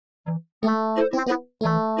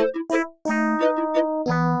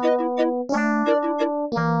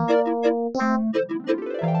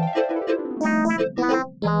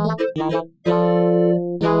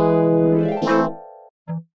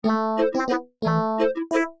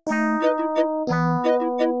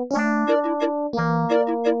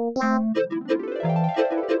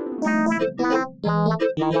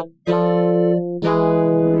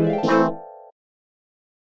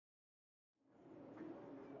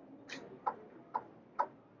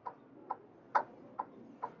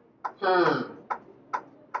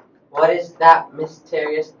What is that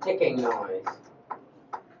mysterious ticking noise?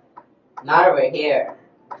 Not over here.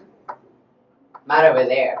 Not over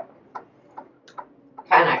there.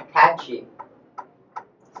 Kinda catchy.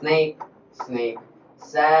 Snape, Snape,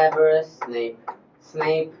 Severus Snape,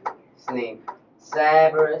 Snape, Snape,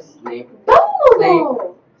 Severus Snape,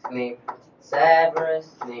 Dumbledore! Snape, Severus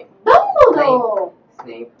Snape, Dumbledore!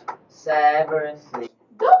 Snape, Severus Snape,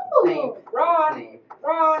 Dumbledore! Ron, Snape,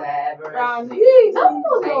 Ron, Severus Ron Snape, Weasley,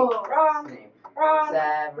 Dumbledore! Ron, Snape, Ron,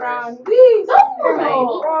 Severus Ron Snape, Weasley,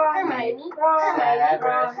 Dumbledore! Ron, Hermione! Ron, Severus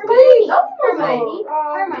Ron Snape, Weasley,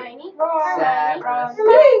 Dumbledore! Hermione, Ron, Ron Severus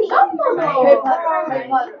Weasley, Dumbledore! Harry Potter!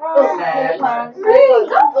 Snape, Ron!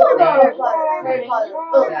 Severus Dumbledore! Snape,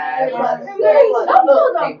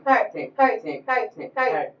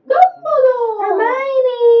 Dumbledore!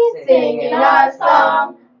 Hermione Singing our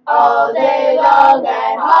song all day long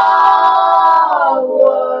at Hogwarts.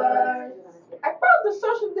 I found the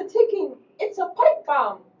source of the ticking. It's a pipe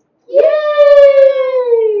bomb. Yay!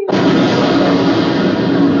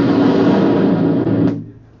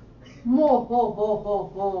 Mo ho ho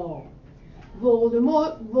ho ho.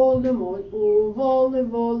 Voldemort, Voldemort, oh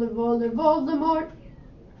Voldemort.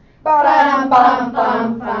 Bam, bam,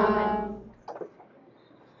 bam, bam.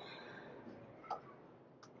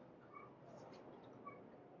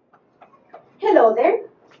 Hello there.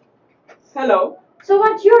 Hello. So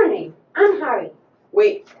what's your name? I'm Harry.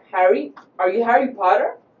 Wait, Harry? Are you Harry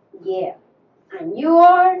Potter? Yeah. And you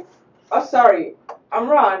are? Oh, sorry. I'm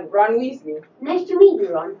Ron Weasley. Nice to meet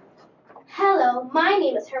you, Ron. Hello, my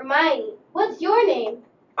name is Hermione. What's your name?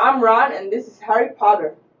 I'm Ron, and this is Harry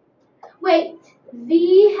Potter. Wait,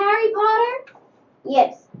 the Harry Potter?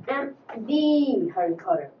 Yes, I'm the Harry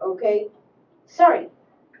Potter, okay? Sorry.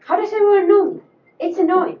 How does everyone know me? It's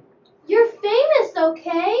annoying. You're famous,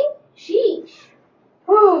 okay? Sheesh.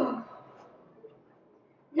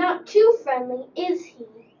 Not too friendly, is he?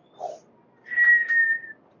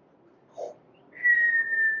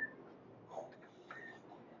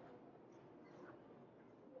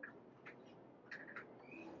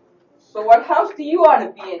 So what house do you want to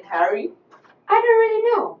be in, Harry? I don't really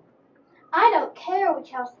know. I don't care which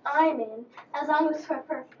house I'm in, as long as our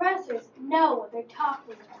professors know what they're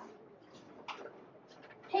talking about.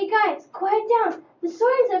 Hey guys, quiet down. The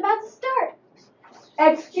sorting's about to start.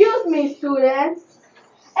 Excuse me, students.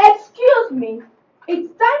 Excuse me. It's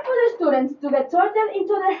time for the students to get sorted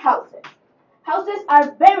into their houses. Houses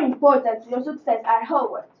are very important to your success at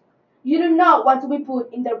Hogwarts. You do not want to be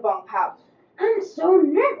put in the wrong house. I'm so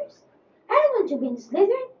nervous. I don't want to be in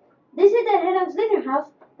Slytherin. They said that head of Slytherin house,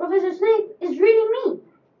 Professor Snape, is really mean.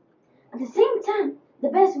 At the same time, the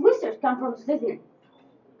best wizards come from Slytherin.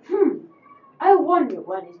 I wonder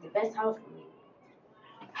what is the best house for me.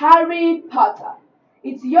 Harry Potter,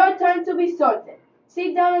 it's your turn to be sorted.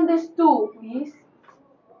 Sit down on the stool, please.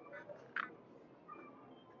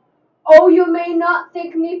 Oh, you may not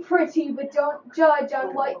think me pretty, but don't judge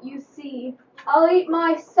on what you see. I'll eat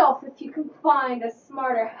myself if you can find a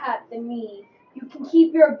smarter hat than me. You can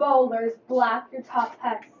keep your bowlers black, your top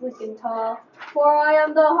hats slick and tall, for I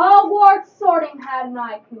am the Hogwarts sorting hat and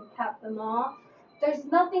I can cap them all. There's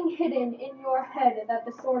nothing hidden in your head that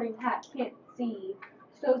the sorting hat can't see,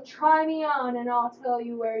 so try me on and I'll tell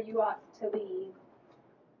you where you ought to be.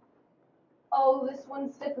 Oh, this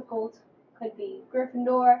one's difficult. Could be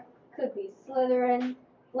Gryffindor, could be Slytherin.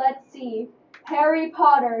 Let's see. Harry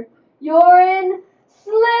Potter, you're in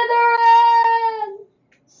Slytherin!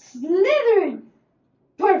 Slytherin!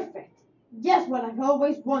 Perfect. Just what I've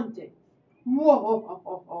always wanted. Whoa.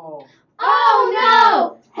 Oh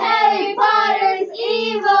no! Harry Potter's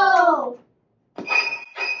evil!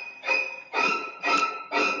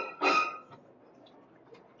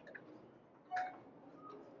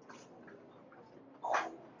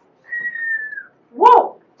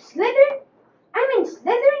 Whoa! Slytherin? I'm in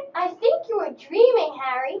Slytherin? I think you were dreaming,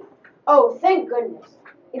 Harry. Oh, thank goodness.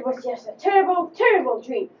 It was just a terrible, terrible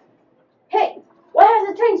dream. Hey, why has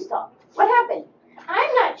the train stopped? What happened?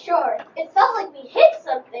 I'm not sure. It felt like we hit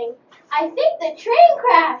something. I think the train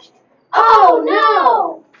crashed. Oh,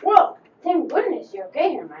 no! Well, thank goodness you're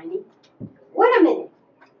okay, Hermione.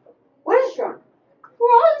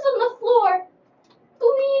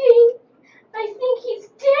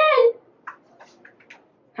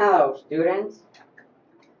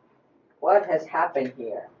 happened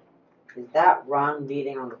here? Is that Ron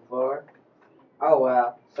beating on the floor? Oh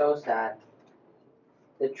well, so sad.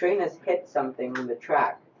 The train has hit something on the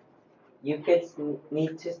track. You kids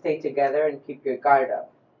need to stay together and keep your guard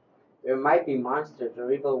up. There might be monsters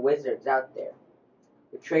or evil wizards out there.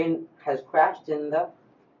 The train has crashed in the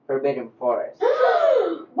Forbidden Forest.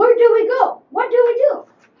 Where do we go? What do we do?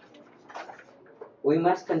 We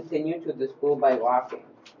must continue to the school by walking.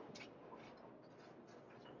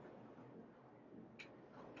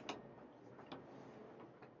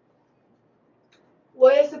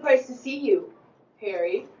 Well, it's surprised to see you,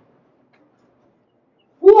 Harry.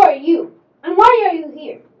 Who are you? And why are you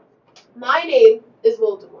here? My name is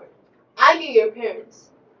Voldemort. I knew your parents.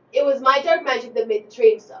 It was my dark magic that made the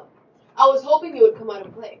train stop. I was hoping you would come out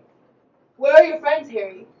and play. Where are your friends,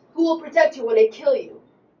 Harry? Who will protect you when I kill you?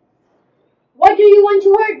 Why do you want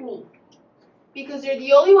to hurt me? Because you're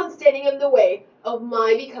the only one standing in the way of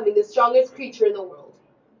my becoming the strongest creature in the world.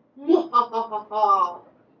 No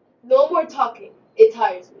more talking. It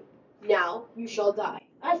tires me. Now you shall die.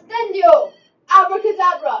 Ascendio!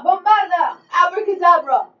 Abracadabra! Bombarda!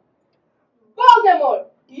 Abracadabra!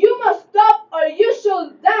 Voldemort, you must stop or you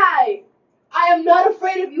shall die. I am not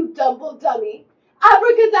afraid of you, dumble dummy.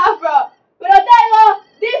 Abracadabra! Fratello,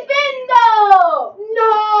 defendo!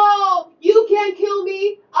 No! You can't kill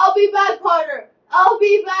me. I'll be back, Potter. I'll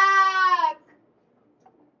be back.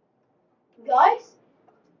 Guys?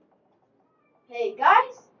 Hey,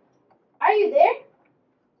 guys? Are you there?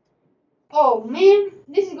 Oh, man,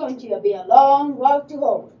 this is going to be a long walk to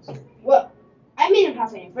Hogwarts. Well, I may not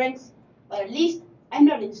have any friends, but at least I'm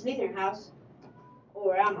not in Slytherin house.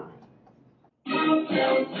 Or am I?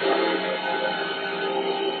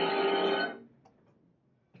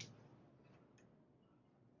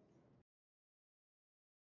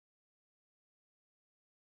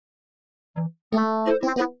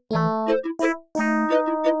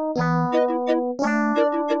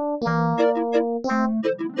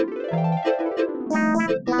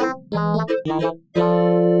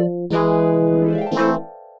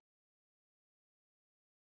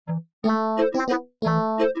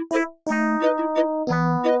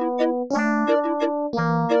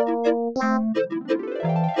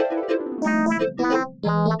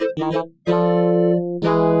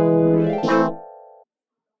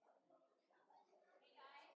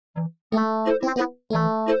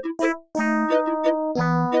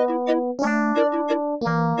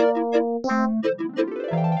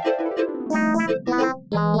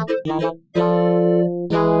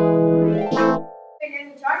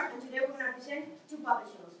 In charge, and today we're going to present two puppet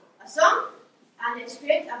shows, a song and a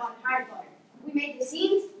script about Harry Potter. We made the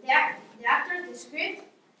scenes, the actors, the script,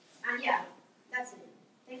 and yeah, that's it.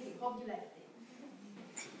 Thank you. Hope you like it.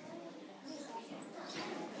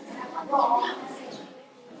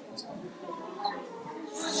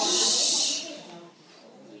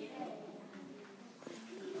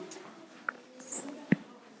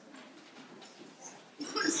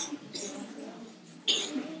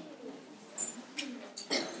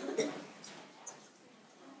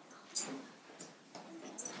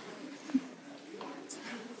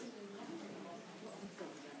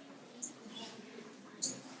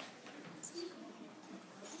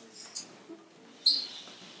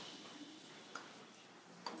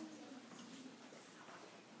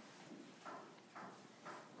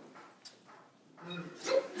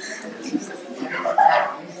 That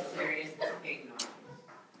mysterious ticking noise.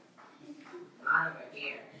 Not over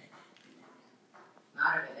here.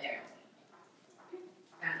 Not over there.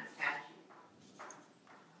 Kind of catchy.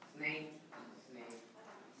 Snape, Snape,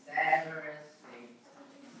 Severus Snape,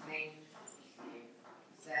 Snape, Snape,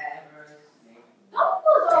 Severus Snape.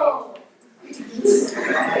 Dumbledore! Severus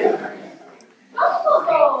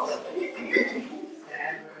Dumbledore!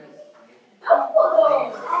 Severus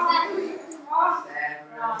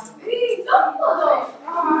Dumbledore!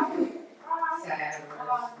 Severus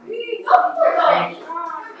Dumbledore!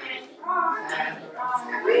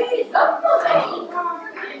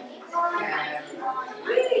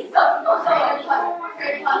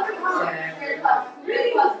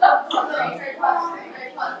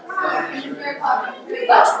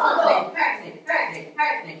 Severus